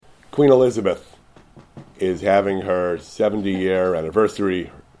Queen Elizabeth is having her 70-year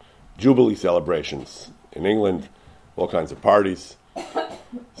anniversary Jubilee celebrations in England, all kinds of parties.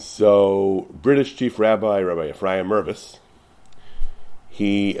 So, British Chief Rabbi Ephraim Mervis,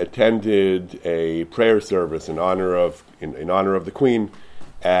 he attended a prayer service in honor of the Queen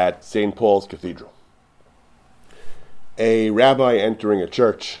at St. Paul's Cathedral. A rabbi entering a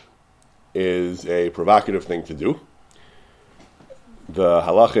church is a provocative thing to do. The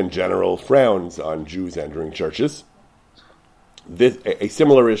halacha in general frowns on Jews entering churches. A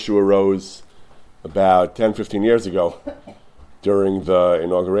similar issue arose about 10, 15 years ago during the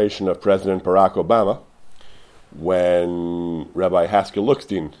inauguration of President Barack Obama, when Rabbi Haskell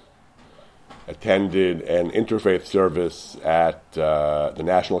Luxstein attended an interfaith service at the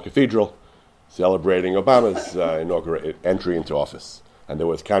National Cathedral celebrating Obama's entry into office. And there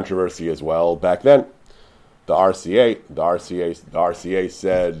was controversy as well back then. The RCA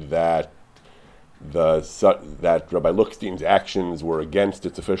said that Rabbi Luxstein's actions were against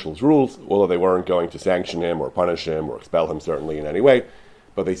its officials' rules, although they weren't going to sanction him or punish him or expel him certainly in any way,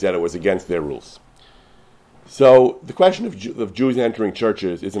 but they said it was against their rules. So the question of Jews entering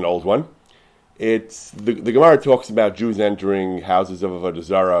churches is an old one. It's the Gemara talks about Jews entering houses of Avodah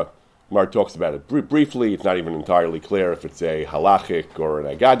Zarah. Gemara talks about it briefly. It's not even entirely clear if it's a halachic or an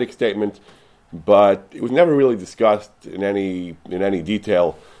agadic statement, but it was never really discussed in any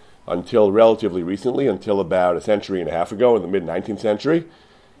detail until relatively recently, until about a century and a half ago in the mid-19th century.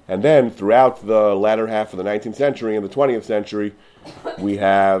 And then throughout the latter half of the 19th century and the 20th century, we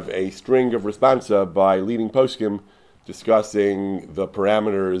have a string of responsa by leading poskim discussing the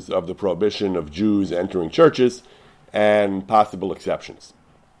parameters of the prohibition of Jews entering churches and possible exceptions.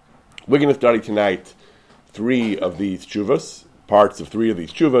 We're going to study tonight three of these tshuvos, parts of three of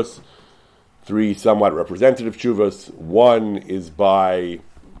these tshuvos, three somewhat representative tshuvos. One is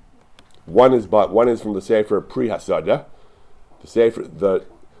from the Sefer Pri Hasada. The Sefer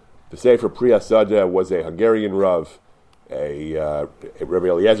Pri Hasada was a Hungarian Rav, a Rabbi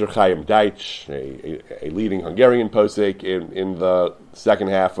Eliezer Chaim Deitch, a leading Hungarian posek in the second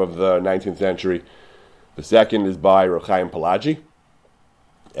half of the 19th century. The second is by Rav Chaim Pelagi,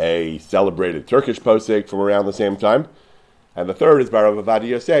 a celebrated Turkish posek from around the same time. And the third is by Rav Ovadia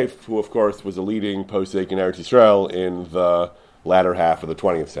Yosef, who of course was a leading posek in Eretz Yisrael in the latter half of the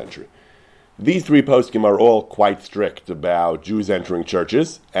 20th century. These three poskim are all quite strict about Jews entering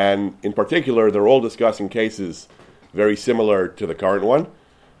churches, and in particular, they're all discussing cases very similar to the current one,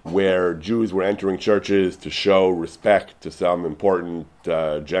 where Jews were entering churches to show respect to some important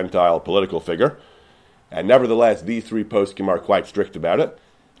Gentile political figure. And nevertheless, these three poskim are quite strict about it.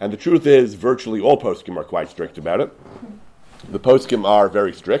 And the truth is, virtually all poskim are quite strict about it. The poskim are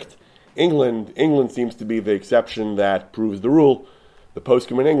very strict. England seems to be the exception that proves the rule. The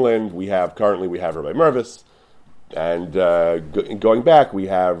poskim in England, currently we have Rabbi Mervis, and going back, we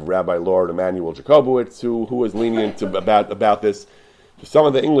have Rabbi Lord Emanuel Jacobowitz, who was lenient about this. Some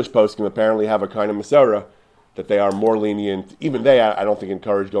of the English poskim apparently have a kind of Masorah that they are more lenient. Even they, I don't think,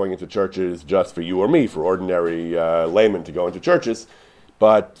 encourage going into churches just for you or me, for ordinary laymen to go into churches,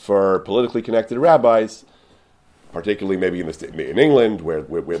 but for politically connected rabbis, particularly maybe in England, where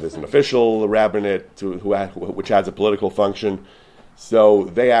there's an official rabbinate which has a political function. So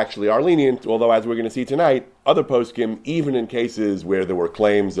they actually are lenient, although as we're going to see tonight, other poskim, even in cases where there were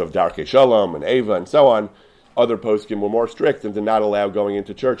claims of Darkei Shalom and Eva and so on, other poskim were more strict and did not allow going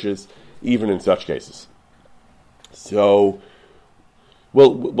into churches, even in such cases. So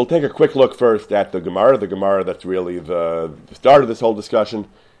we'll take a quick look first at the Gemara that's really the start of this whole discussion,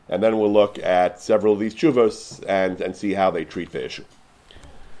 and then we'll look at several of these tshuvos and see how they treat the issue.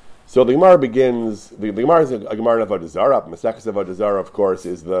 So the Gemara begins. The Gemara is a Gemara of Avodah Zarah. Maseches Avodah Zarah, of course,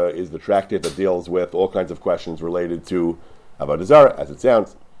 is the tractate that deals with all kinds of questions related to Avodah Zarah, as it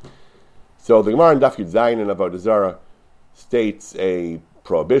sounds. So the Gemara in Daf Yud Zayin in Avodah Zarah states a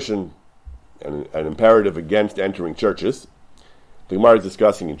prohibition, an imperative against entering churches. The Gemara is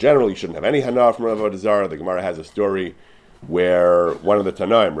discussing in general you shouldn't have any hana from Avodah Zarah. The Gemara has a story where one of the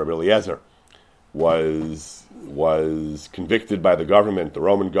Tanaim, Rabbi Eliezer, was convicted by the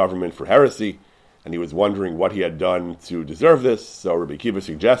Roman government, for heresy, and he was wondering what he had done to deserve this. So Rabbi Akiva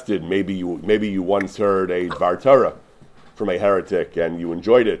suggested maybe you once heard a Dvar Torah from a heretic and you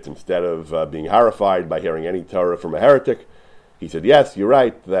enjoyed it instead of being horrified by hearing any Torah from a heretic. He said, yes, you're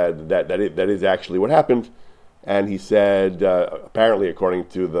right, that is actually what happened. And he said, apparently according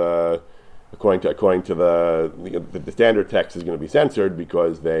to the standard text is going to be censored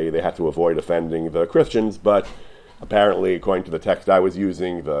because they have to avoid offending the Christians, but apparently according to the text I was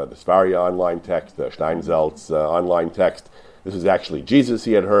using, the Svaria online text, the Steinsaltz online text, This was actually Jesus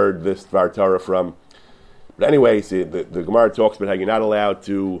he had heard this Dvar Torah from. But anyway, see, the Gemara talks about how you're not allowed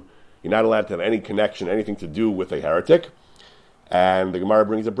to have any connection, anything to do with a heretic. And the Gemara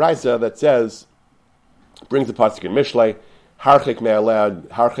brings a brisa that brings a pasuk in Mishlei, harchik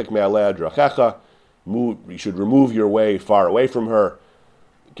me'aleh drachecha, you should remove your way far away from her.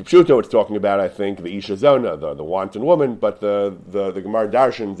 Kipshuto, it's talking about, I think, the Isha Zona, the wanton woman, but the Gemara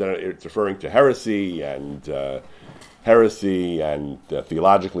darshans that it's referring to heresy and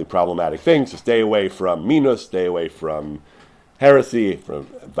theologically problematic things. So stay away from minus, stay away from heresy, from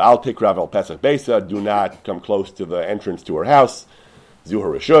Val Tikrav El Pesach Besa, do not come close to the entrance to her house.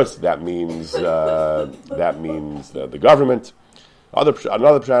 Zuhar Rishus, that means the government. Another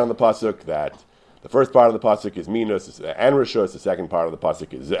pshat on the pasuk that the first part of the pasuk is minus and Rishus, the second part of the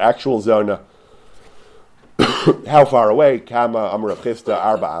pasuk is the actual zona. How far away? Kama Amar Chisda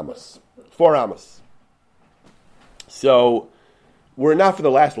Arba Amos, 4 Amos. So were it not for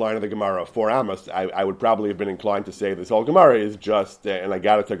the last line of the Gemara, 4 Amos, I would probably have been inclined to say this whole Gemara is just an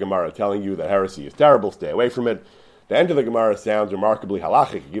Agadata Gemara telling you that heresy is terrible, stay away from it. The end of the Gemara sounds remarkably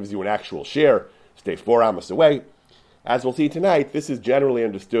halachic. It gives you an actual share, stay 4 Amos away. As we'll see tonight, this is generally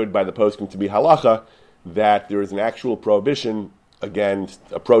understood by the poskim to be halacha, that there is an actual prohibition against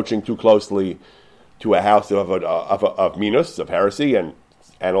approaching too closely to a house of minus, of heresy, and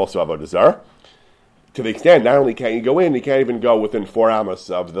also avodah zarah. To the extent, not only can't you go in, you can't even go within 4 amos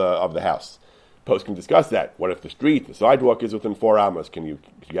of the house. Post can discuss that. What if the sidewalk is within 4 amos? You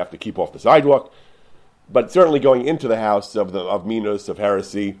have to keep off the sidewalk? But certainly going into the house of minus, of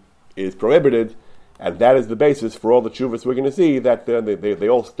heresy, is prohibited, and that is the basis for all the tshuvas we're going to see, that they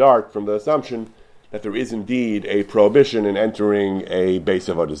all start from the assumption that there is indeed a prohibition in entering a base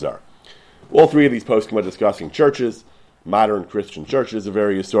of avodah zarah. All 3 of these poskim are discussing churches, modern Christian churches of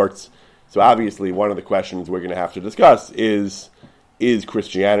various sorts. So obviously, one of the questions we're going to have to discuss is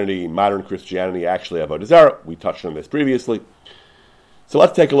Christianity, modern Christianity, actually avodah zarah? We touched on this previously. So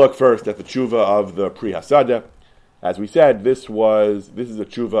let's take a look first at the tshuva of the Pri Hasadeh. As we said, this is a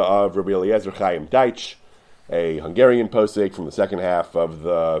tshuva of Rabbi Eliezer Chaim Deitch, a Hungarian posek from the second half of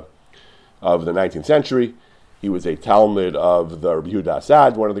the 19th century. He was a Talmud of the Rabbi Yehuda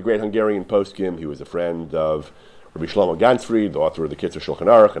Assad, one of the great Hungarian poskim. He was a friend of Rabbi Shlomo Ganzfried, the author of the Kitzur Shulchan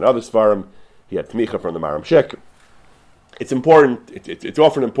Aruch and other Svarim. He had Tmicha from the Maram Shik. It's important. It's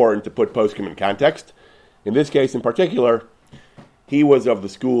often important to put poskim in context. In this case, in particular, he was of the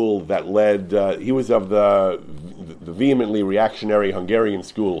school that led. He was of the vehemently reactionary Hungarian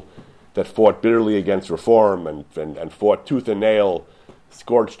school that fought bitterly against reform and fought tooth and nail,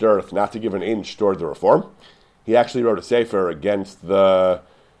 scorched earth, not to give an inch toward the reform. He actually wrote a sefer against in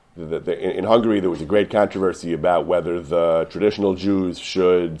Hungary. There was a great controversy about whether the traditional Jews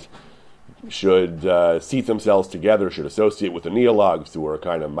should seat themselves together, should associate with the neologues, who were a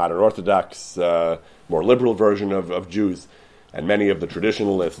kind of modern Orthodox, more liberal version of Jews. And many of the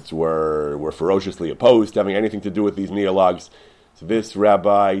traditionalists were ferociously opposed to having anything to do with these neologues. So this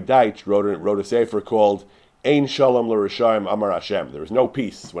Rabbi Deitch wrote a sefer called Ein Shalom l'Rishaim Amar Hashem. There is no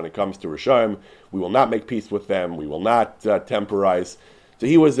peace when it comes to Rishaim. We will not make peace with them. We will not temporize. So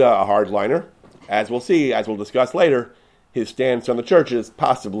he was a hardliner. As we'll see, as we'll discuss later, his stance on the churches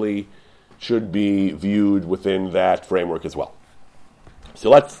possibly should be viewed within that framework as well. So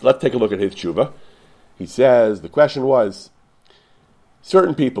let's take a look at his tshuva. He says, the question was,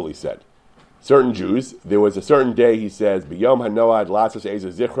 certain people, he said, certain Jews, there was a certain day, he says, B'yom hanoad latzos eza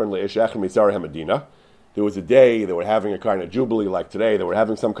zichron le'eshech misar hamadina. There was a day they were having a kind of jubilee like today. They were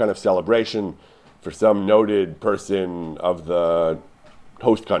having some kind of celebration for some noted person of the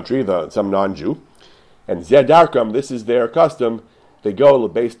host country, some non-Jew. And zedarkam, this is their custom, they go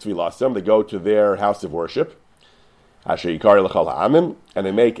lebeis tfilasam, they go to their house of worship, asher yikari l'chal ha'amim, and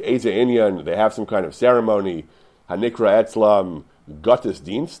they make eza inyan, they have some kind of ceremony, hanikra etzlam,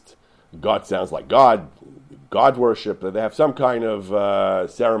 Gottesdienst. God sounds like God worship. They have some kind of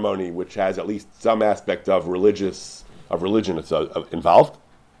ceremony which has at least some aspect of religion involved.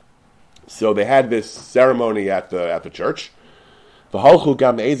 So they had this ceremony at the church.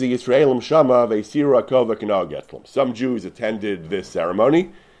 Some Jews attended this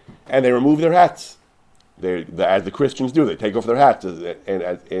ceremony, and they removed their hats. As the Christians do, they take off their hats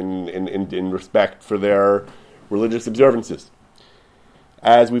in respect for their religious observances.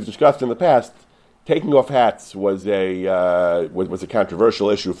 As we've discussed in the past, taking off hats was a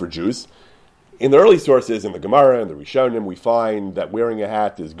controversial issue for Jews. In the early sources, in the Gemara and the Rishonim, we find that wearing a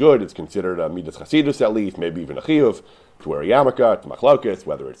hat is good. It's considered a midas chasidus at least, maybe even a chiyuv, to wear a yarmulke, to machlokes,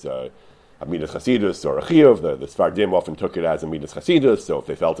 whether it's a midas chasidus or a chiyuv. The Sfardim often took it as a midas chasidus, so if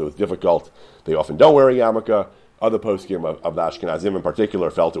they felt it was difficult, they often don't wear a yarmulke. Other poskim of the Ashkenazim in particular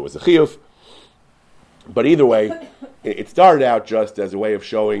felt it was a chiyuv. But either way, it started out just as a way of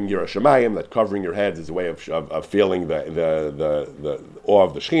showing Yirah Shamayim, that covering your heads is a way of feeling the awe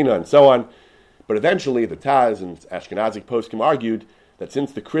of the Shechina and so on. But eventually the Taz and Ashkenazic poskim argued that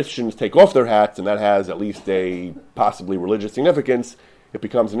since the Christians take off their hats, and that has at least a possibly religious significance, it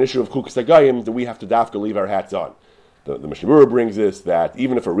becomes an issue of Chukas HaGayim that we have to dafka leave our hats on. The Mishnah Berurah brings this, that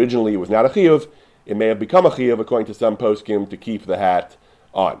even if originally it was not a chiyuv, it may have become a chiyuv according to some poskim to keep the hat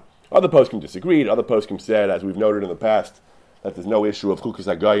on. Other poskim disagreed. Other poskim said, as we've noted in the past, that there's no issue of chukas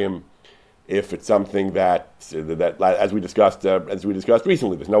hagayim if it's something that as we discussed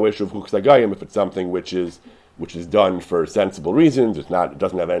recently, there's no issue of chukas hagayim if it's something which is done for sensible reasons. It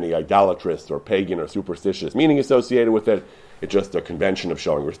doesn't have any idolatrous or pagan or superstitious meaning associated with it. It's just a convention of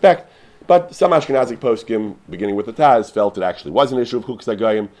showing respect. But some Ashkenazic poskim, beginning with the Taz, felt it actually was an issue of chukas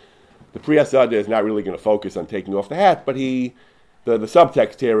hagayim. The Pri Hasada is not really going to focus on taking off the hat, but the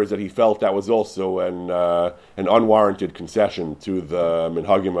subtext here is that he felt that was also an unwarranted concession to the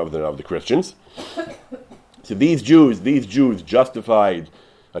minhagim of the Christians. So these Jews justified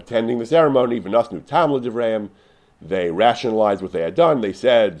attending the ceremony. V'nasnu tam l'divrayim. They rationalized what they had done. They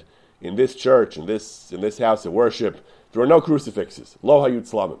said, in this church, in this house of worship, there are no crucifixes. Lo hayut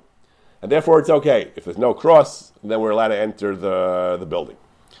slamim. And therefore it's okay. If there's no cross, then we're allowed to enter the building.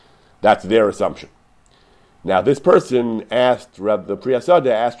 That's their assumption. Now, this person asked, the Pri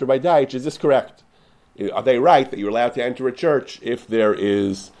Hasada asked Rabbi Deitch, is this correct? Are they right that you're allowed to enter a church if there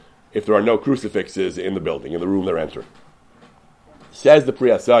are no crucifixes in the building, in the room they're entering? Says the Pri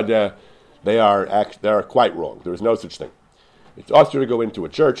Hasada, they are quite wrong. There is no such thing. It's usher to go into a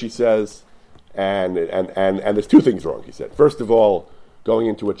church, he says, and there's two things wrong, he said. First of all, going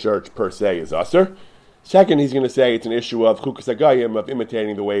into a church per se is usher. Second, he's going to say it's an issue of chukas hagayim, of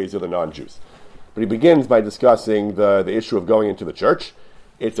imitating the ways of the non-Jews. But he begins by discussing the issue of going into the church.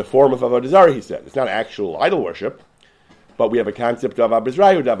 It's a form of avodah zarah, he said. It's not actual idol worship, but we have a concept of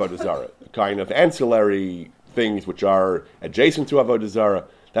abizrayu avodah zarah, kind of ancillary things which are adjacent to avodah zarah.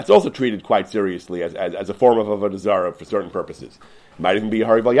 That's also treated quite seriously as a form of avodah zarah for certain purposes. It might even be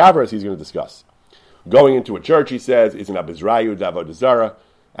Hari Valyavra, as he's going to discuss. Going into a church, he says, is an abizrayu avodah zarah,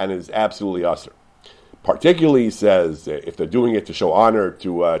 and is absolutely asur. Particularly, he says, if they're doing it to show honor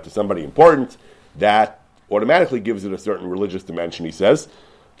to somebody important, that automatically gives it a certain religious dimension, he says.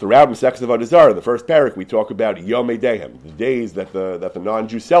 Throughout Masechtas Avodah Zarah, the first parak, we talk about Yomei Dehem, the days that the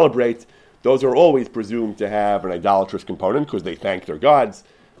non-Jews celebrate. Those are always presumed to have an idolatrous component because they thank their gods,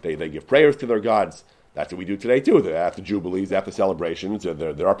 they give prayers to their gods. That's what we do today too. After Jubilees, after celebrations,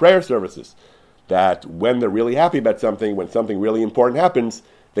 there are prayer services. That when they're really happy about something, when something really important happens,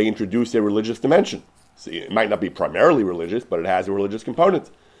 they introduce a religious dimension. See, it might not be primarily religious, but it has a religious component.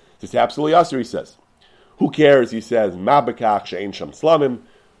 It's absolutely asur, he says. Who cares, he says, ma bekach she'ein sham slamim.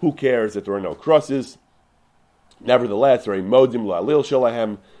 Who cares that there are no crosses? Nevertheless, they're a modim la'alil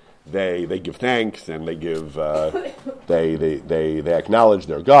shalahem. They give thanks and they give they acknowledge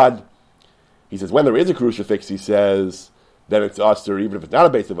their God. He says when there is a crucifix, he says then it's asur, even if it's not a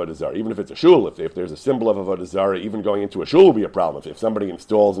base of avodah zarah, even if it's a shul. If there's a symbol of avodah zarah, even going into a shul will be a problem. If somebody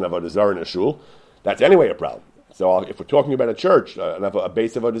installs an avodah zarah in a shul, that's anyway a problem. So if we're talking about a church, a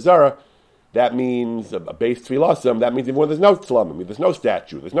base of avodah zarah, that means a base tfilasam. That means even when there's no tzlamim, there's no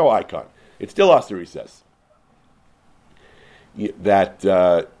statue, there's no icon, it's still asur, he says. That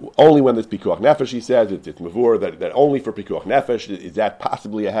only when there's pikuach nefesh, he says, it's mavur, that only for pikuach nefesh is that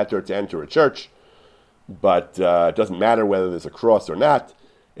possibly a heter to enter a church, but it doesn't matter whether there's a cross or not.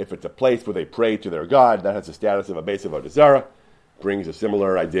 If it's a place where they pray to their God, that has the status of a base of avodah zarah. Brings a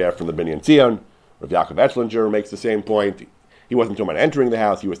similar idea from the Binyan Tzion. Rav Yaakov Etzlinger makes the same point. He wasn't talking about entering the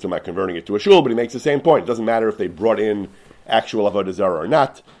house, he was talking about converting it to a shul, but he makes the same point. It doesn't matter if they brought in actual avodah zarah or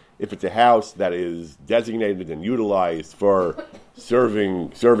not. If it's a house that is designated and utilized for serving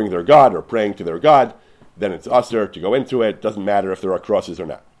their God or praying to their God, then it's asur to go into it. Doesn't matter if there are crosses or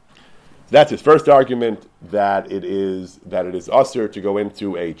not. So that's his first argument, that it is asur to go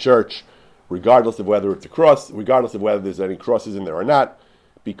into a church, regardless of whether it's a cross, regardless of whether there's any crosses in there or not,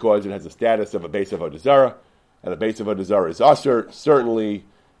 because it has the status of a base of avodah zarah, and a base of avodah zarah is asur. Certainly,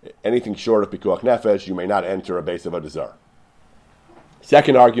 anything short of pikuach nefesh, you may not enter a base of avodah zarah.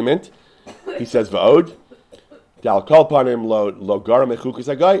 Second argument, he says, "Va'od dal kolpanim lo gara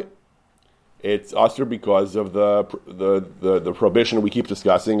mechukas hagay." It's asur because of the prohibition we keep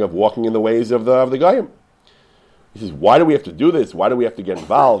discussing of walking in the ways of the Goyim. He says, why do we have to do this? Why do we have to get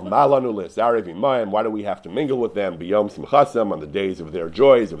involved? Malanu le'zarev imayim. Why do we have to mingle with them biyom simchasam on the days of their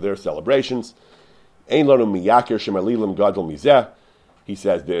joys, of their celebrations? Ein lanu miyakir shemalilim gadol mizeh. He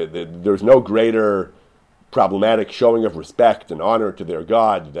says there's no greater problematic showing of respect and honor to their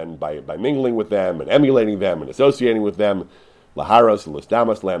God than by mingling with them and emulating them and associating with them. Laharos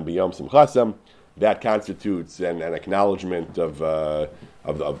l'stamas lam biyom simchasam. That constitutes an acknowledgement of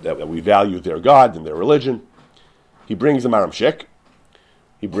that we value their God and their religion. He brings the Maramshik.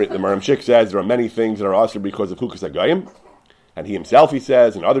 The Maramshik says there are many things that are also because of Chukas HaGoyim. And he himself, he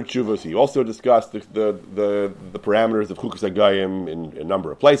says, in other tshuvos, he also discussed the parameters of Chukas HaGoyim in a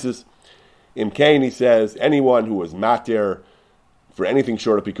number of places. In Cain, he says, anyone who was matir for anything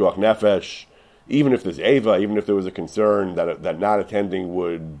short of pikuach nefesh, even if there's eva, even if there was a concern that not attending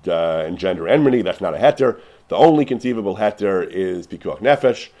would engender enmity, that's not a heter. The only conceivable heter is pikuach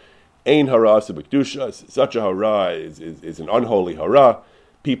nefesh. Ein hara sebekdusha. Such a hara is an unholy hara.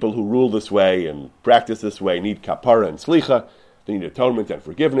 People who rule this way and practice this way need kapara and slicha. They need atonement and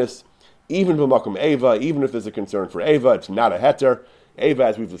forgiveness. Even b'makom eva, even if there's a concern for eva, it's not a heter. Eva,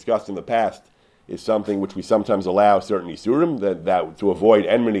 as we've discussed in the past, is something which we sometimes allow certain isurim that to avoid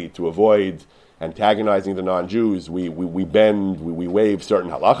enmity, to avoid antagonizing the non-Jews, we waive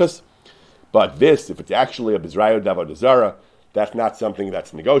certain halachas. But this, if it's actually a bizrayo d'avodah zara, that's not something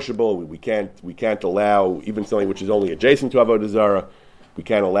that's negotiable. We can't allow even something which is only adjacent to avodah zara. We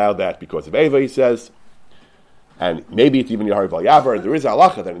can't allow that because of eva, he says. And maybe it's even Yahari Val Yavar. There is a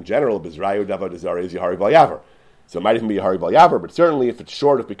halacha that in general bizrayo d'avodah zara is Yahari Val Yavar. So it might even be Yahari Val Yavar, but certainly if it's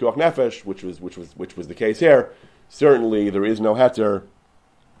short of pikuach nefesh, which was the case here, certainly there is no heter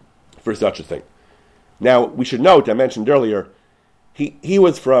for such a thing. Now, we should note, I mentioned earlier, he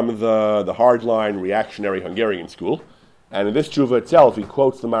was from the hardline reactionary Hungarian school, and in this tshuva itself, he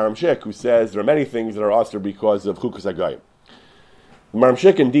quotes the Maramshik, who says there are many things that are osur because of Chukas HaGoyim. The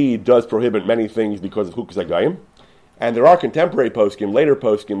Maramshik indeed does prohibit many things because of Chukas HaGoyim, and there are contemporary poskim, later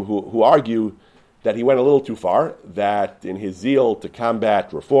poskim, who argue that he went a little too far, that in his zeal to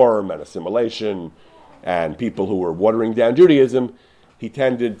combat reform and assimilation and people who were watering down Judaism, he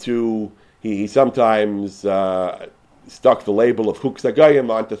tended to... He sometimes stuck the label of Chukas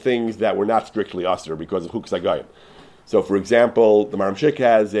HaGoyim onto things that were not strictly usher because of Chukas HaGoyim. So, for example, the Maramshik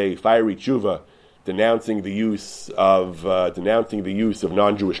has a fiery tshuva denouncing the use of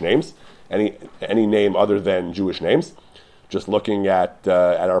non-Jewish names, any name other than Jewish names. Just looking at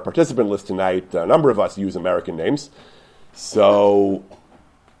our participant list tonight, a number of us use American names. So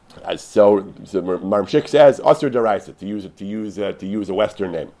Maramshik says usher deraisa to use a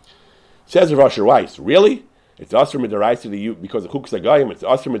Western name. Says Rav Asher Weiss, really? It's Asr Midaraisa to use, because of Chukas HaGoyim, it's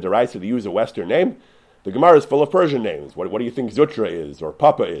Asr Midaraisa to use a Western name? The Gemara is full of Persian names. What do you think Zutra is, or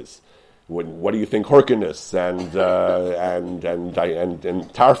Papa is? What do you think Hyrcanus and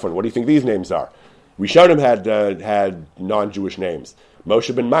Tarfon? What do you think these names are? Rishonim had non-Jewish names.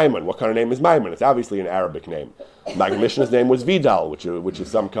 Moshe ben Maimon, what kind of name is Maimon? It's obviously an Arabic name. Maggid Mishnah's name was Vidal, which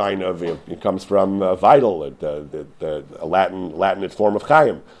is some kind of, it comes from Vidal, the Latin form of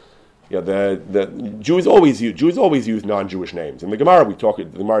Chaim. The Jews always use non-Jewish names. In the Gemara, the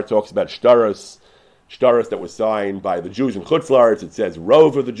Gemara talks about shtaros that was signed by the Jews in Chutz La'aretz. It says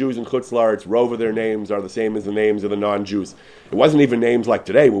rove of the Jews in Chutz La'aretz, rove of their names are the same as the names of the non-Jews. It wasn't even names like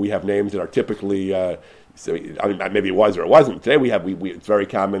today, where we have names that are typically. Maybe it was or it wasn't. Today it's very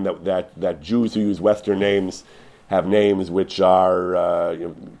common that Jews who use Western names have names which are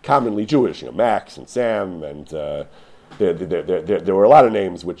commonly Jewish. Max and Sam and. There were a lot of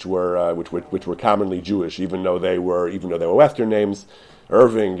names which were commonly Jewish, even though they were Western names.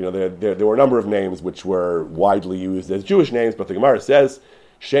 Irving, there were a number of names which were widely used as Jewish names, but the Gemara says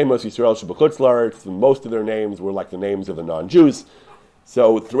Shemos Yisrael Shebechutz La'aretz. Most of their names were like the names of the non-Jews.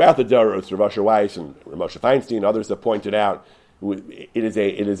 So throughout the Doros, Rav Asher Weiss and Moshe Feinstein and others have pointed out, it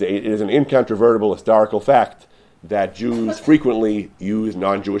is an incontrovertible historical fact that Jews frequently use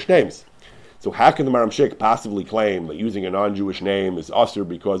non-Jewish names. So how can the Maramshik possibly claim that using a non-Jewish name is usher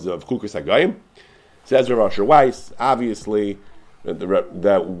because of Chukas HaGoyim? Says Rav Asher Weiss, obviously,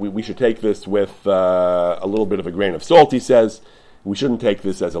 that we should take this with a little bit of a grain of salt, he says. We shouldn't take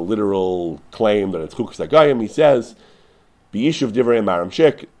this as a literal claim that it's Chukas HaGoyim. He says, B'yishuv Divrei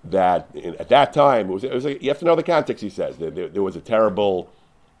Maramshik, that at that time, you have to know the context, he says. There was a terrible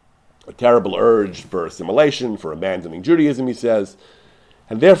urge for assimilation, for abandoning Judaism, he says.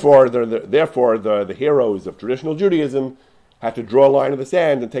 And therefore, the heroes of traditional Judaism had to draw a line in the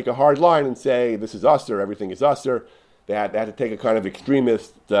sand and take a hard line and say, this is usher, everything is usher. They had to take a kind of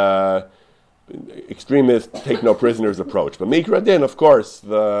extremist, take no prisoners approach. But Mikra Din, of course,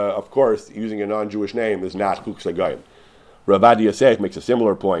 using a non-Jewish name is not Chukas HaGoyim. Rav Adi Yosef makes a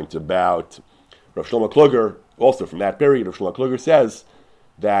similar point about Rav Shlomo Kluger, also from that period. Rav Shlomo Kluger says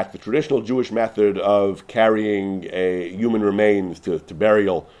that the traditional Jewish method of carrying human remains to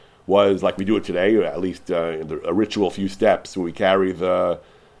burial was like we do it today, or at least in a ritual few steps where we carry the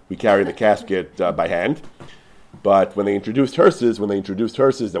casket by hand. But when they introduced hearses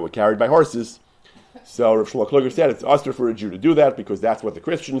that were carried by horses, so Rav Shlomo Kluger said it's usher for a Jew to do that because that's what the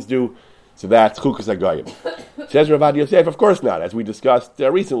Christians do. So that's chukas hagayim. Says Rav Adi Yosef, of course not. As we discussed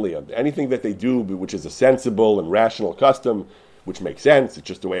recently, anything that they do which is a sensible and rational custom, which makes sense, it's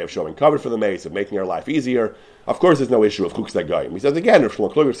just a way of showing cover for the mace, of making our life easier. Of course, there's no issue of chukas hagayim. He says again, Rav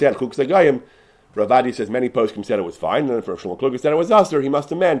Shlomo Kluger said chukas hagayim. Rav Adi says many poskim said it was fine, and if Rav Shlomo Kluger said it was usher, he must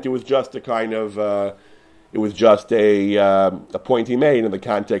have meant it was just a kind of a point he made in the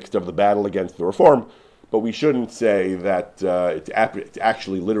context of the battle against the reform. But we shouldn't say that it's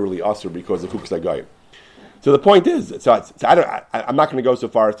actually literally usher because of chukas hagayim. So the point is, I'm not going to go so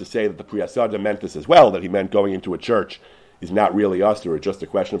far as to say that the Pri Asada meant this as well, that he meant going into a church is not really usher, it's just a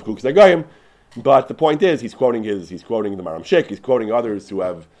question of chukas hagayim. But the point is, he's quoting the Maram Shik, he's quoting others who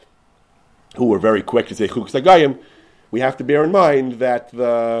were very quick to say chukas hagayim. We have to bear in mind that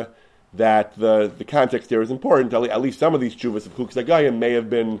the context there is important. At least some of these tshuvas of chukas hagayim may have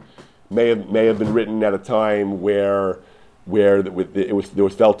been written at a time where there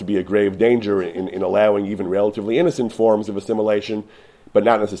was felt to be a grave danger in allowing even relatively innocent forms of assimilation, but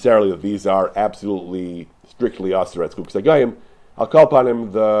not necessarily that these are absolutely strictly asur as chukas hagayim. I'll call upon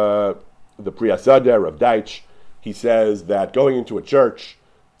him the Pri Asada, Rav Deitch. He says that going into a church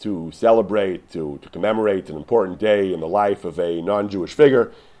to celebrate, to commemorate an important day in the life of a non-Jewish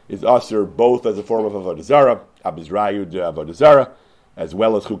figure is asur both as a form of avodah zarah, abizrayu de avodah zarah, as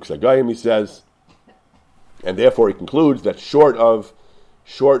well as chukas hagayim, he says. And therefore he concludes that short of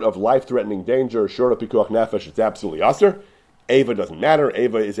life-threatening danger, short of pikuach nefesh, it's absolutely asur. Eva doesn't matter.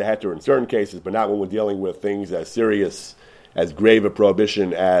 Eva is a heter in certain cases, but not when we're dealing with things as serious, as grave a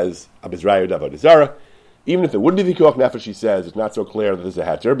prohibition as abizrayu de avodah zarah. Even if there would be pikuach nefesh, he says, it's not so clear that there's a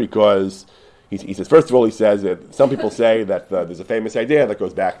heter, because he says, first of all, he says that some people say that there's a famous idea that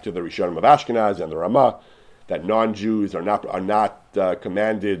goes back to the Rishonim of Ashkenaz and the Ramah, that non-Jews are not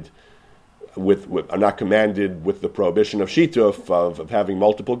commanded with the prohibition of shituf, of having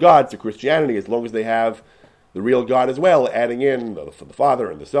multiple gods to Christianity, as long as they have the real God as well, adding in the Father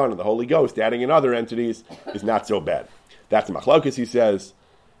and the Son and the Holy Ghost, adding in other entities is not so bad. That's the machlokes, he says.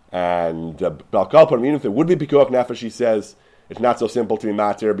 And Bal Kalpon, even if there would be pikuach nefesh, he says, it's not so simple to be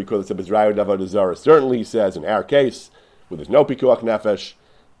matir because it's a bizrayu d'avodah zarah. Certainly, he says, in our case, where there's no pikuach nefesh,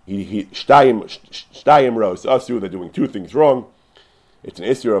 shtayim ros asu, they're doing two things wrong. It's an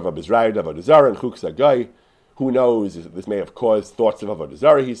issue of a bizrayu d'avodah zarah and chukas hagayim. Who knows? This may have caused thoughts of avodah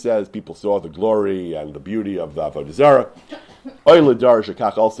zarah. He says people saw the glory and the beauty of the avodah zarah. Oy l'dar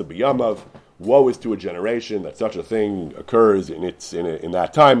shekach also b'yamav. Woe is to a generation that such a thing occurs in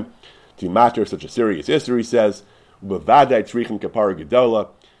that time. To matter such a serious issue, he says. B'vadai tzrichin kapara gedola.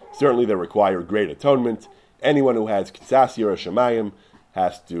 Certainly, they require great atonement. Anyone who has kisas yirah shamayim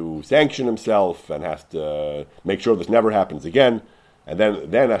has to sanction himself and has to make sure this never happens again. And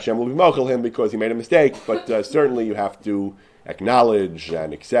then Hashem will be mochel him because he made a mistake. But certainly, you have to acknowledge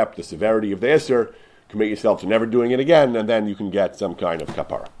and accept the severity of the isser, commit yourself to never doing it again, and then you can get some kind of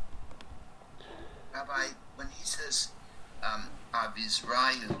kapara. Rabbi, when he says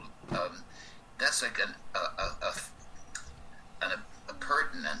Abizrayu, that's like a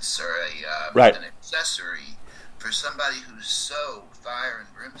pertinence or an accessory for somebody who's so fire and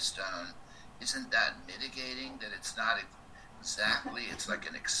brimstone. Isn't that mitigating that it's not exactly? It's like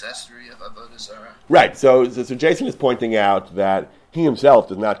an accessory of avodah zarah. Right. So Jason is pointing out that he himself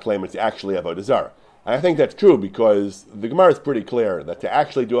does not claim it's actually avodah zarah. And I think that's true because the Gemara is pretty clear that to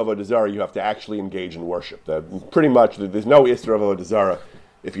actually do avodah zarah, you have to actually engage in worship. Pretty much, there's no isser of avodah zarah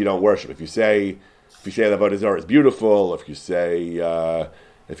if you don't worship. If you say that avodah zarah is beautiful, if you say I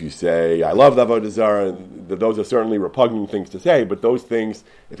love the avodah zarah, those are certainly repugnant things to say. But those things,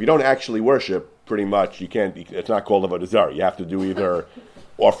 if you don't actually worship, pretty much you can't. It's not called avodah zarah. You have to do either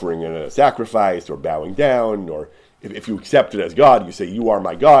offering a sacrifice or bowing down, or if you accept it as God, you say, you are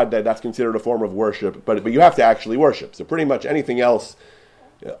my God, that's considered a form of worship, but you have to actually worship. So pretty much anything else,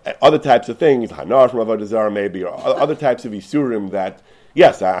 other types of things, Hanar from Avodah Zarah maybe, or other types of Isurim that,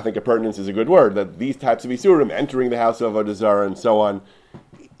 yes, I think appurtenance is a good word, that these types of Isurim, entering the house of Avodah Zarah and so on,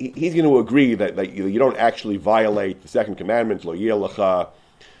 he's going to agree that you don't actually violate the second commandment, Lo Yeh Lecha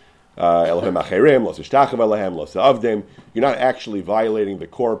Elohim Acherim, Lo Tishtachov Elohem, Lo Sa'avdim. You're not actually violating the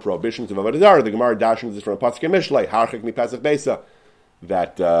core prohibitions of Avodah Zarah. The Gemara dashens is from Pasuk Mishlei, Harchik Mi Pesach Beisa.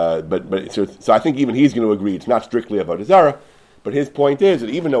 So I think even he's going to agree it's not strictly Avodah Zarah. But his point is that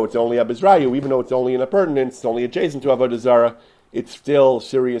even though it's only Abizrayu, even though it's only an appurtenance, it's only adjacent to Avodah Zarah, it's still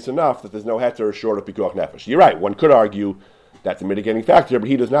serious enough that there's no heter short of Pikuach Nefesh. You're right. One could argue that's a mitigating factor, but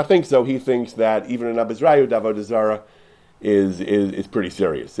he does not think so. He thinks that even in Abizrayu, Avodah Zarah is pretty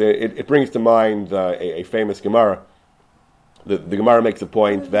serious. It brings to mind a famous Gemara. The Gemara makes a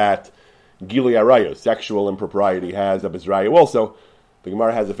point that Gilui Arayos, sexual impropriety, has Abizrayu also. The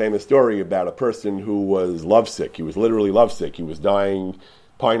Gemara has a famous story about a person who was lovesick. He was literally lovesick. He was dying,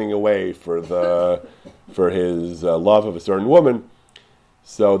 pining away for his love of a certain woman.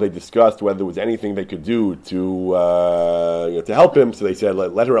 So they discussed whether there was anything they could do to help him. So they said,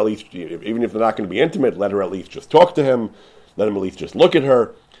 let her at least, even if they're not going to be intimate, let her at least just talk to him. Let him at least just look at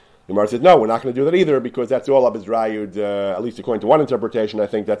her. The Gemara says, no, we're not going to do that either, because that's all Abizrayud, at least according to one interpretation, I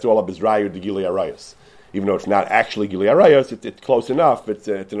think that's all Abizrayud de Gilui Arayos. Even though it's not actually Gilui Arayos, it's close enough, it's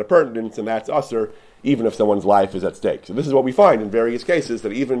an appurtenance, and that's usher, even if someone's life is at stake. So this is what we find in various cases,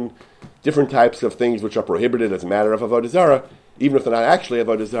 that even different types of things which are prohibited as a matter of Avodah Zarah, even if they're not actually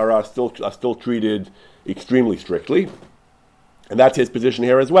Avodah Zarah, are still treated extremely strictly. And that's his position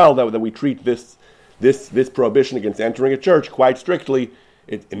here as well, that we treat this prohibition against entering a church quite strictly.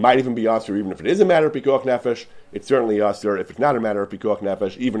 It might even be usher, even if it is a matter of pikuach nefesh. It's certainly usher if it's not a matter of pikuach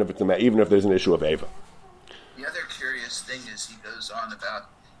nefesh, even if there's an issue of eva. The other curious thing is he goes on about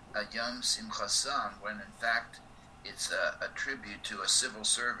Yom Simchasan, when in fact it's a tribute to a civil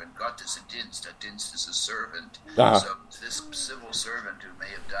servant. Gott is a Dinst is a servant. Uh-huh. So this civil servant who may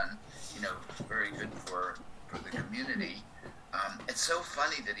have done, very good for the community. It's so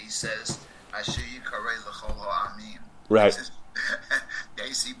funny that he says, Asher Yikarei L'chol Ha'amim. Right.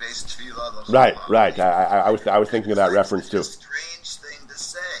 Right. I was thinking of that reference too. It's a strange thing to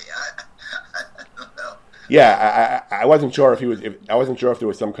say. I don't know. Yeah, I wasn't sure if there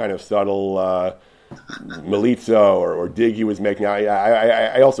was some kind of subtle melitza or dig he was making.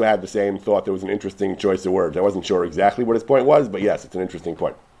 I also had the same thought. There was an interesting choice of words. I wasn't sure exactly what his point was, but yes, it's an interesting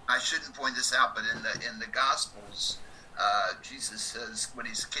point. I shouldn't point this out, but in the Gospels, Jesus says when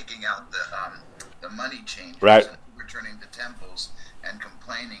he's kicking out the money changers, right, and returning to temples and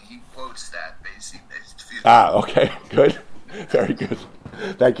complaining, he quotes that basically. Okay, good, very good.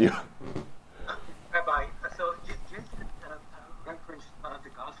 Thank you. Rabbi, so just reference the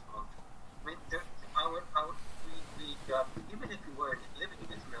Gospels. I mean, even if we were living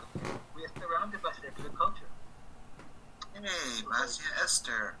in Israel, we are surrounded by secular culture. Hey, Masya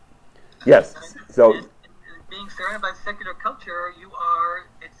Esther. Yes. So being surrounded by secular culture,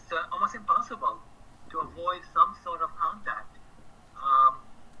 it's almost impossible to avoid some sort of contact.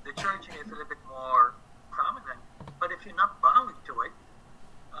 The church is a little bit more prominent, but if you're not bound to it,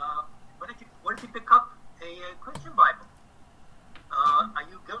 what if you pick up a Christian Bible? Are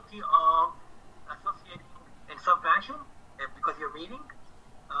you guilty of associating in some fashion because you're reading,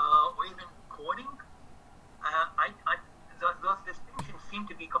 or even quoting? Those distinctions seem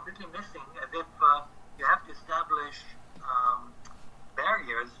to be completely missing, as if you have to establish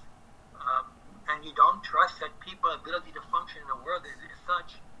barriers, and you don't trust that people's ability to function in the world is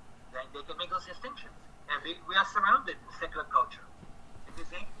such that they can make those distinctions. And we are surrounded in secular culture. If you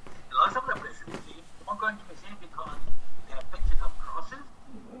think, lots of the places you see, you won't go into museum because they have pictures of crosses.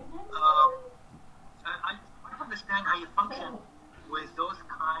 I don't understand how you function with those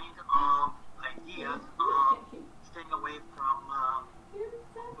kind of ideas of staying away from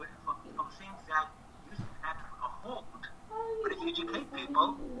things that used to have a hold. But if you educate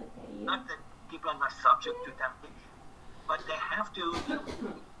people, not that people are not subject to temptation, but they have to in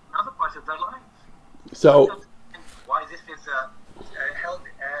other parts of their lives. So why this is held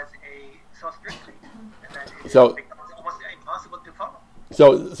as so strictly, and that it becomes almost impossible to follow.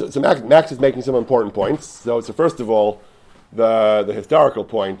 So Max is making some important points. So first of all, the historical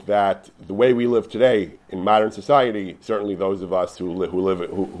point that the way we live today in modern society, certainly those of us who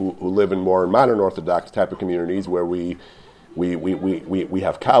live in more modern Orthodox type of communities where we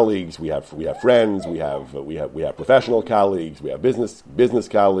have colleagues, we have friends, we have professional colleagues, we have business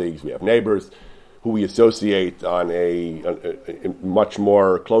colleagues, we have neighbors who we associate on a much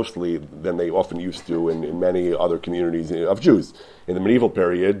more closely than they often used to in many other communities of Jews. In the medieval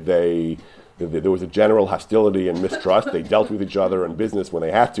period, there was a general hostility and mistrust. They dealt with each other in business when they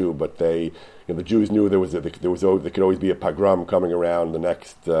had to, but the Jews knew there could always be a pogrom coming around the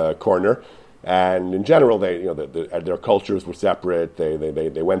next corner. And in general, their cultures were separate.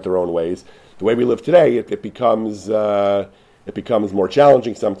 They went their own ways. The way we live today, it becomes more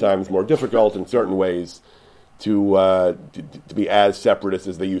challenging, sometimes more difficult in certain ways to be as separatist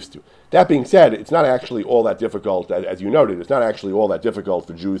as they used to. That being said, it's not actually all that difficult, as you noted. It's not actually all that difficult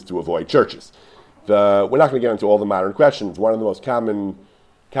for Jews to avoid churches. We're not going to get into all the modern questions. One of the most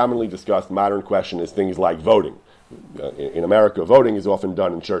commonly discussed modern questions is things like voting. In America, voting is often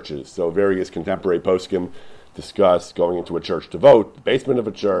done in churches. So various contemporary poskim discuss going into a church to vote, the basement of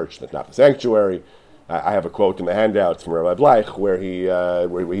a church, that's not the sanctuary. I have a quote in the handouts from Rabbi Bleich where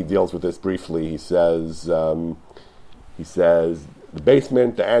he deals with this briefly. He says, the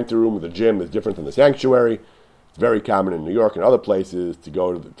basement, the anteroom, the gym is different than the sanctuary. It's very common in New York and other places to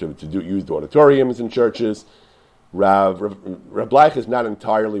go to use the auditoriums in churches. Rav Bleich is not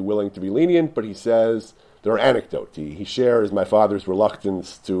entirely willing to be lenient, but he says there are anecdotes. He shares my father's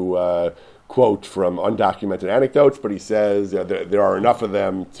reluctance to quote from undocumented anecdotes, but he says there are enough of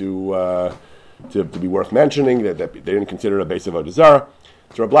them to be worth mentioning, that they didn't consider it a base of Avodah Zarah.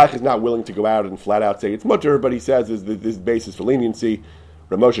 So Rav Bleich is not willing to go out and flat out say it's mutter, but he says this basis for leniency.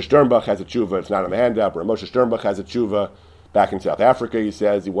 Rav Moshe Sternbuch has a tshuva, it's not on the handout, but Rav Moshe Sternbuch has a tshuva back in South Africa. He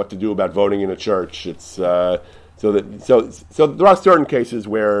says what to do about voting in a church. It's so there are certain cases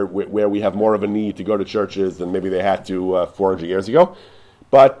where we have more of a need to go to churches than maybe they had to 400 years ago.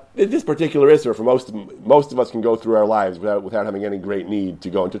 But this particular issue, for most of us, can go through our lives without having any great need to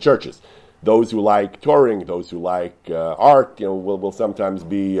go into churches. Those who like touring, those who like art, will sometimes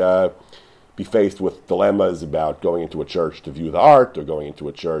be faced with dilemmas about going into a church to view the art, or going into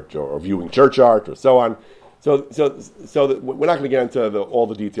a church or viewing church art, or so on. So we're not going to get into all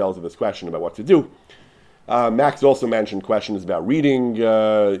the details of this question about what to do. Max also mentioned questions about reading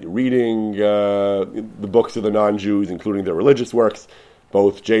the books of the non-Jews, including their religious works.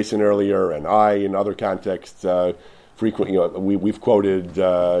 Both Jason earlier and I, in other contexts, frequently, we've quoted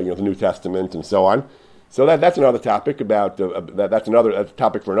the New Testament and so on. So that's another topic about that's another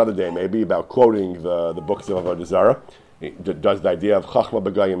topic for another day, maybe, about quoting the books of Avodah Zarah. Does the idea of Chachma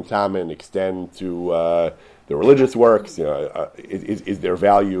B'Goyim Tamin extend to the religious works? Is there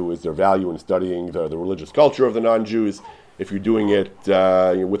value in studying the religious culture of the non-Jews if you're doing it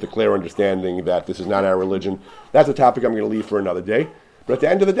with a clear understanding that this is not our religion? That's a topic I'm going to leave for another day. But at the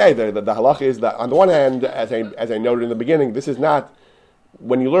end of the day, the halacha is that, on the one hand, as I noted in the beginning, this is not,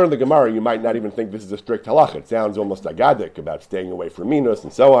 when you learn the Gemara, you might not even think this is a strict halacha. It sounds almost agadic about staying away from minus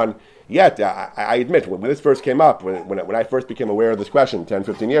and so on. Yet, I admit, when this first came up, when I first became aware of this question 10,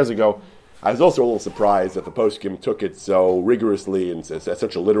 15 years ago, I was also a little surprised that the poskim took it so rigorously and as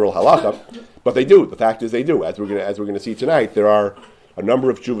such a literal halacha. But they do. The fact is they do. As we're going to see tonight, there are a number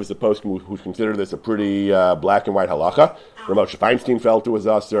of tshuvas of poskim who consider this a pretty black and white halacha. Ramosha Feinstein felt it was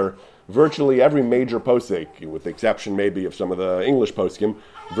usher. Virtually every major posek, with the exception maybe of some of the English poskim,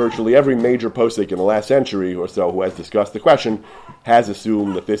 virtually every major posek in the last century or so who has discussed the question has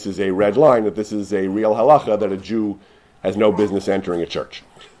assumed that this is a red line, that this is a real halacha, that a Jew has no business entering a church.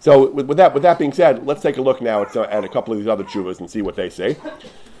 So with that being said, let's take a look now at a couple of these other tshuvas and see what they say.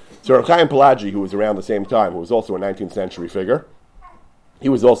 So Rav Chaim Pelagi, who was around the same time, who was also a 19th century figure, he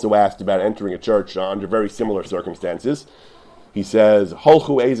was also asked about entering a church under very similar circumstances. He says,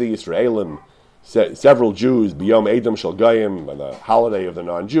 Holchu Eze Yisraelim, several Jews, B'yom Edom Shel Goyim, on the holiday of the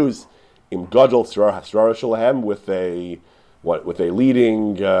non-Jews, Im Gadol Srar Hasrar Shalahem, with a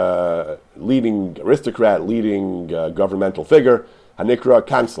leading aristocrat, leading governmental figure, Hanikra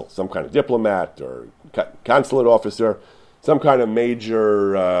Consul, some kind of diplomat or consulate officer, some kind of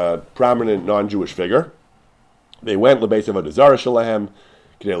major prominent non-Jewish figure. They went L'Beis Avodah Zarah Shalahem,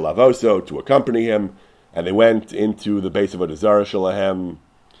 K'nei Lavoso, to accompany him, and they went into the base of Avodah Zarah Shalahem.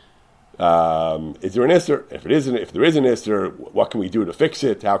 Is there an Isser? If there is an Isser, what can we do to fix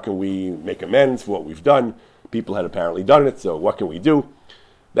it? How can we make amends for what we've done? People had apparently done it, so what can we do?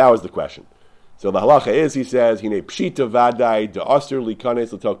 That was the question. So the halacha is, he says, Hine pshita vadai da'asr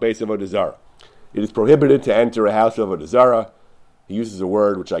likanes l'tok beis Avodah Zarah. It is prohibited to enter a house of Avodah Zarah. He uses a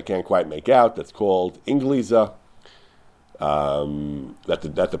word which I can't quite make out. That's called ingliza.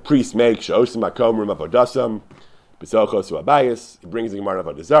 That the priest makes she'osim hakomrim avodasam b'sochos u'abayis. He brings the Gemara of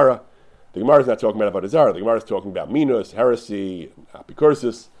Avodah Zarah. The Gemara is not talking about Avodah Zarah. The Gemara is talking about minus, heresy,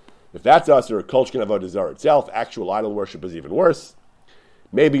 apicursus. If that's us, or kolshkin Avodah Zarah itself, actual idol worship is even worse.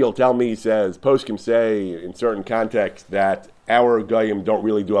 Maybe you'll tell me, he says, poskim say in certain contexts that our goyim don't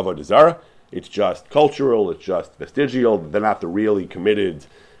really do Avodah Zarah. It's just cultural, it's just vestigial. They're not the really committed,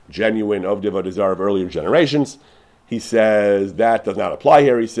 genuine Avodah Zarah of earlier generations. He says that does not apply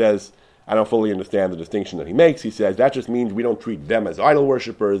here. He says, I don't fully understand the distinction that he makes. He says that just means we don't treat them as idol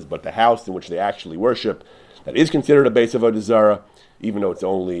worshippers, but the house in which they actually worship, that is considered a base of Avodah Zarah, even though it's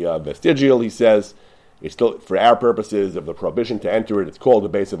only vestigial, he says. It's still, for our purposes of the prohibition to enter it, it's called the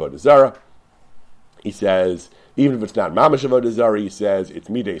base of Avodah Zarah. He says, even if it's not mamash Avodah Zarah, he says, it's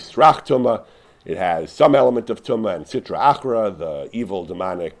midei srach tumah. It has some element of tumah and sitra achra, the evil,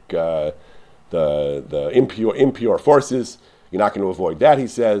 demonic, the impure forces. You're not going to avoid that, he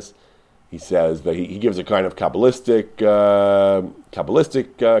says. He says that he gives a kind of Kabbalistic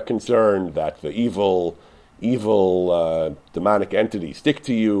concern that the evil evil demonic entities stick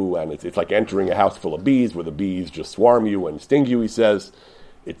to you, and it's like entering a house full of bees where the bees just swarm you and sting you, he says.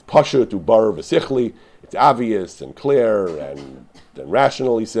 It's pasha to bar v'sichli. It's obvious and clear and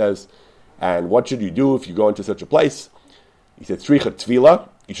rational, he says. And what should you do if you go into such a place? He said, tzricha tvila.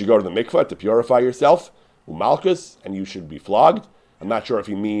 You should go to the mikvah to purify yourself. Umalkus, and you should be flogged. I'm not sure if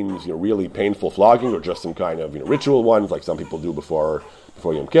he means really painful flogging or just some kind of ritual ones like some people do before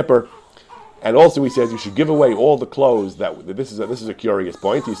Yom Kippur. And also he says you should give away all the clothes this is a curious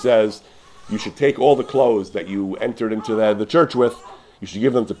point. He says you should take all the clothes that you entered into the church with. You should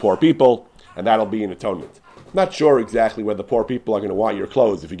give them to poor people, and that'll be an atonement. I'm not sure exactly whether the poor people are going to want your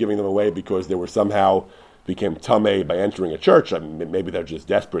clothes if you're giving them away because they were somehow became tamei by entering a church. I mean, maybe they're just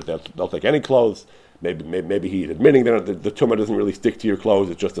desperate. They'll take any clothes. Maybe he's admitting that the tumah doesn't really stick to your clothes.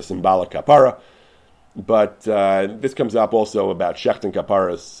 It's just a symbolic kapara. But this comes up also about shechting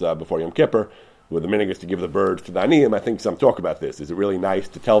kaparas before Yom Kippur, where the minhag is to give the birds to the aniyim. I think some talk about this. Is it really nice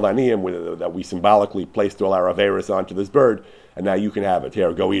to tell the aniyim that we symbolically placed all our averis onto this bird, and now you can have it.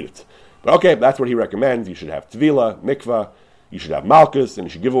 Here, go eat it. But okay, that's what he recommends. You should have tvila, mikvah, you should have malchus, and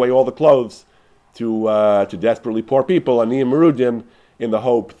you should give away all the clothes to desperately poor people, aniyim merudim, in the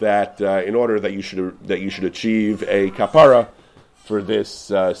hope that in order that you should achieve a kapara for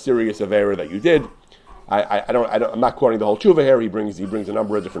this serious avera that you did. I'm not quoting the whole tshuva here. He brings a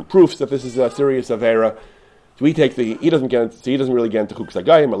number of different proofs that this is a serious avera. So he doesn't really get into chukas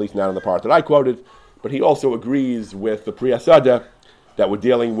hagayim, at least not in the part that I quoted. But he also agrees with the Pri Hasada that we're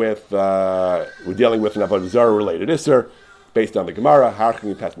dealing with an avodah zarah related isser based on the Gemara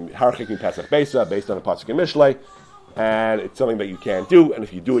harchikin pesach beisa, based on the pasuk in Mishlei, and it's something that you can't do. And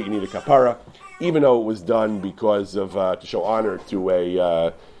if you do it, you need a kapara, even though it was done because of to show honor to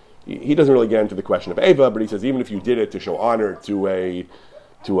a. He doesn't really get into the question of Eva, but he says even if you did it to show honor to an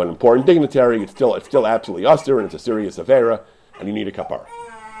important dignitary, it's still absolutely usher, and it's a serious avera, and you need a kapara.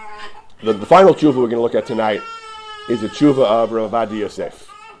 The final tshuva we're going to look at tonight is the tshuva of Rav Ovadia Yosef.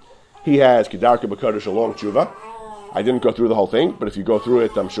 He has Kedarka B'Kodesh, a long tshuva. I didn't go through the whole thing, but if you go through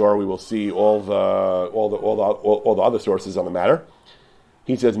it, I'm sure we will see all the other sources on the matter.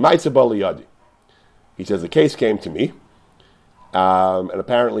 He says Ma'aseh Ba Liyadi. He says the case came to me. And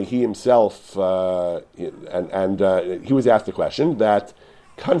apparently he himself, he was asked the question that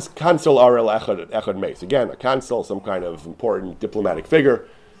consul Arel Echad Meis. Again, a consul, some kind of important diplomatic figure,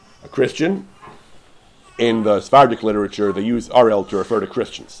 a Christian. In the Sephardic literature, they use Arel to refer to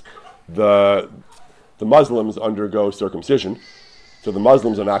Christians. The Muslims undergo circumcision, so the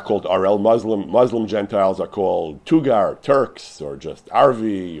Muslims are not called Arel. Muslim Gentiles are called Tugar, Turks, or just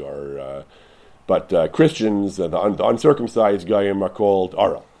Arvi, or... But Christians, the uncircumcised Goyim, are called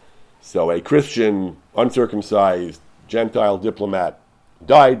Arel. So a Christian, uncircumcised, Gentile diplomat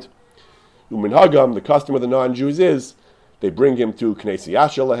died. Uminhagam, the custom of the non-Jews is, they bring him to Knesiyah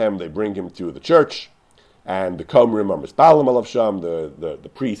Shalahem, they bring him to the church, and the Komrim are Mispalim Alav Sham, the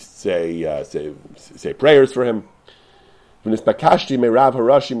priests say prayers for him. V'nispakashti me'rav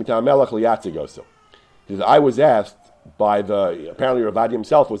harashi mitam melech liyatzig. He says, I was asked, apparently Rav Ovadia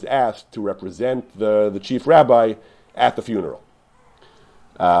himself was asked to represent the chief rabbi at the funeral.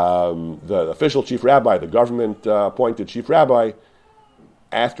 The official chief rabbi, the government appointed chief rabbi,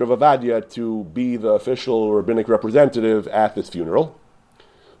 asked Rav Ovadia to be the official rabbinic representative at this funeral.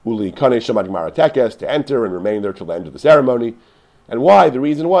 Uli kanei shamad gemara tekes, to enter and remain there till the end of the ceremony. And why? The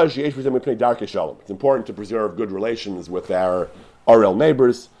reason was it's important to preserve good relations with our RL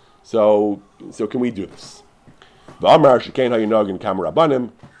neighbors. So can we do this? The Amar Shekain Hayinogin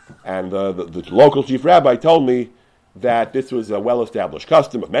Kamarabanim, and the local chief rabbi told me that this was a well-established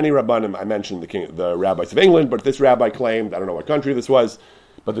custom of many rabbanim. I mentioned the rabbis of England, but this rabbi claimed, I don't know what country this was,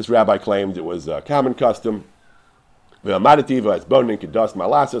 but this rabbi claimed it was a common custom. So I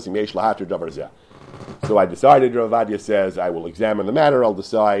decided, Rav Ovadia says, I will examine the matter. I'll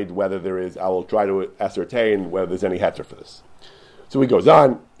decide I will try to ascertain whether there's any heter for this. So he goes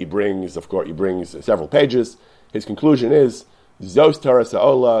on. He brings several pages. His conclusion is, Zos Taras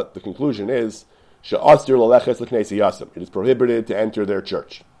Ha'ola, the conclusion is, She'astir laleches l'knesi yasim. It is prohibited to enter their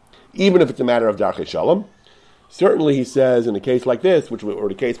church. Even if it's a matter of Darchei Shalom. Certainly, he says, in a case like this, or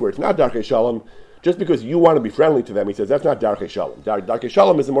the case where it's not Darchei Shalom, just because you want to be friendly to them, he says, that's not Darchei Shalom. Darchei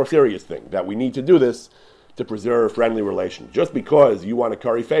Shalom is a more serious thing, that we need to do this to preserve friendly relations. Just because you want to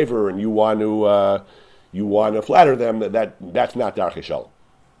curry favor and you want to flatter them, that's not Darchei Shalom.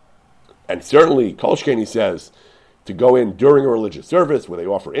 And certainly, Kolshkein, he says, to go in during a religious service where they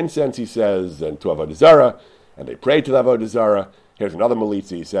offer incense, he says, and to Avodah Zarah, and they pray to the Avodah Zarah. Here's another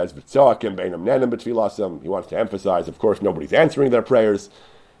Malitzi, he says, he wants to emphasize, of course, nobody's answering their prayers,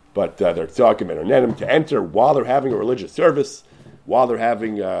 but they're tzakim and onenim to enter while they're having a religious service, while they're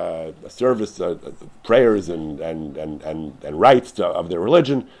having a service, prayers and rites of their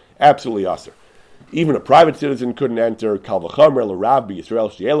religion, absolutely asur. Even a private citizen couldn't enter. Kal v'chomer l'rav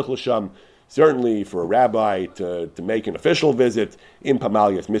b'Yisrael she'elech l'sham. Certainly for a rabbi to make an official visit in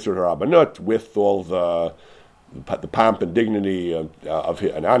Pamalias Misrat HaRabbanut with all the pomp and dignity of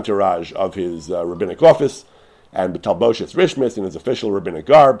an entourage of his rabbinic office, and b'talboshes rishmis in his official rabbinic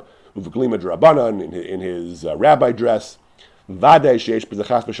garb, uv'glima d'Rabbanan in his rabbi dress. Vadei sheish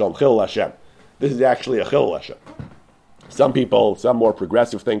b'zachas b'shalom chilul Hashem. This is actually a chilul Hashem. Some people, some more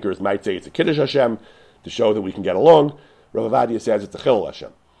progressive thinkers might say it's a kiddush Hashem to show that we can get along. Rav Ovadia says it's a chilul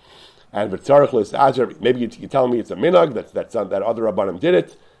Hashem. And v'tzarich l'is'azer, maybe you're telling me it's a minhag, that other Rabbanim did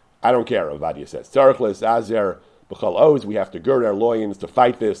it. I don't care, Rav Ovadia says. Tzarich l'is'azer b'chol oz, we have to gird our loins to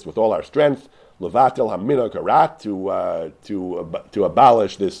fight this with all our strength. Levatel ha-minhag harat, to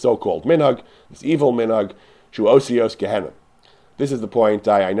abolish this so-called minhag, this evil minhag, shu osios gehenim. This is the point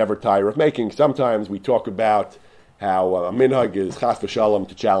I never tire of making. Sometimes we talk about how a minhag is chas v'shalom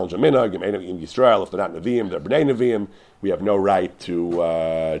to challenge a minhag. In Yisrael, if they're not neviim, they're bnei neviim. We have no right to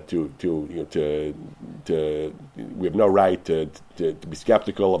we have no right to be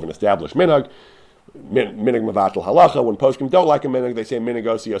skeptical of an established minhag. Minhag mevatel halacha. When poskim don't like a minhag, they say minhag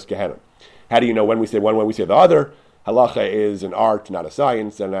osios gehenim. How do you know when we say one, when we say the other? Halacha is an art, not a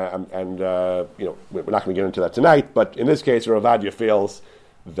science, and we're not going to get into that tonight. But in this case, Rav Ovadia feels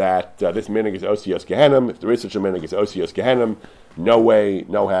that this minhag is osios gehenim. If there is such a minhag, it's osios gehenim. No way,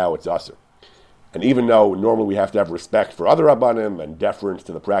 no how, it's asur. And even though normally we have to have respect for other Rabbanim and deference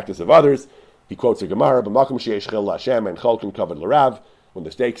to the practice of others, he quotes a Gemara, "B'makom sheyesh chilul Hashem and cholkin kavod l'rav." When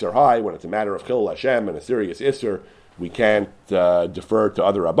the stakes are high, when it's a matter of chilul Hashem and a serious isur, we can't defer to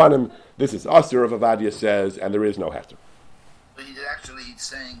other Rabbanim. This is asur, Rav Ovadia says, and there is no heter. But he's actually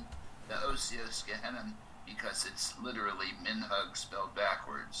saying the osios gehenim because it's literally minhag spelled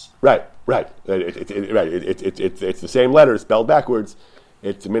backwards. Right. It's the same letters spelled backwards.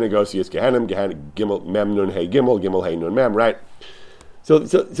 It's minhag osios gehenim, gimel mem nun hey gimel hey nun mem. Right. So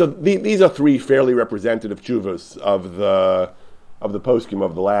these are three fairly representative tshuvas of the poskim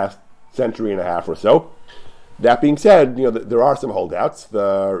of the last century and a half or so. That being said, there are some holdouts.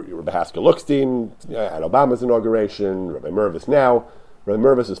 The Rabbi Haskell Lookstein at Obama's inauguration, Rabbi Mervis now. Rabbi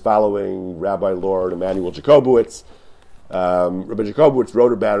Mervis is following Rabbi Lord Emanuel Jacobowitz. Rabbi Jacobowitz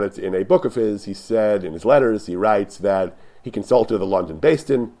wrote about it in a book of his. He said in his letters, he writes that he consulted the London Beis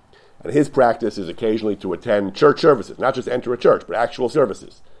Din, and his practice is occasionally to attend church services, not just enter a church, but actual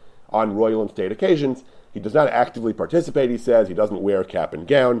services on royal and state occasions. He does not actively participate, he says. He doesn't wear cap and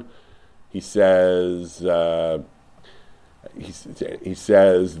gown. He says he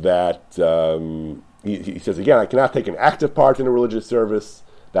says again, I cannot take an active part in a religious service.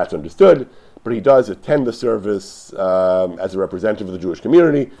 That's understood, but he does attend the service as a representative of the Jewish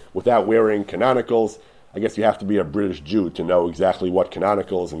community without wearing canonicals. I guess you have to be a British Jew to know exactly what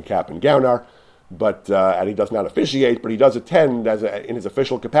canonicals and cap and gown are. But and he does not officiate, but he does attend in his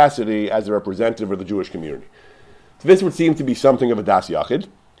official capacity as a representative of the Jewish community. So this would seem to be something of a das yachid.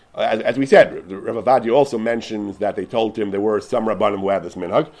 As we said, Rav Ovadia also mentions that they told him there were some Rabbanim who had this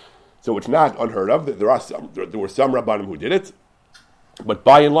minhag, so it's not unheard of. There were some Rabbanim who did it, but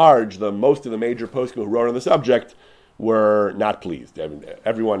by and large, most of the major poskim who wrote on the subject were not pleased.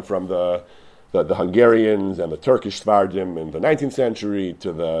 Everyone from the Hungarians and the Turkish Svardim in the 19th century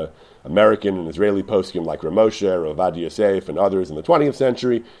to the American and Israeli poskim like Ramoshe, Rav Ovadia Yosef, and others in the 20th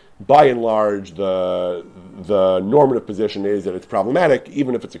century. By and large, the normative position is that it's problematic,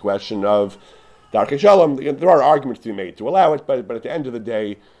 even if it's a question of Darkei Shalom. There are arguments to be made to allow it, but at the end of the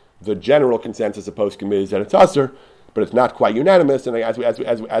day, the general consensus of poskim is that it's asur, but it's not quite unanimous. And as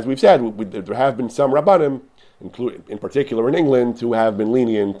we've said, there have been some Rabbanim, in particular in England, who have been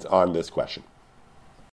lenient on this question.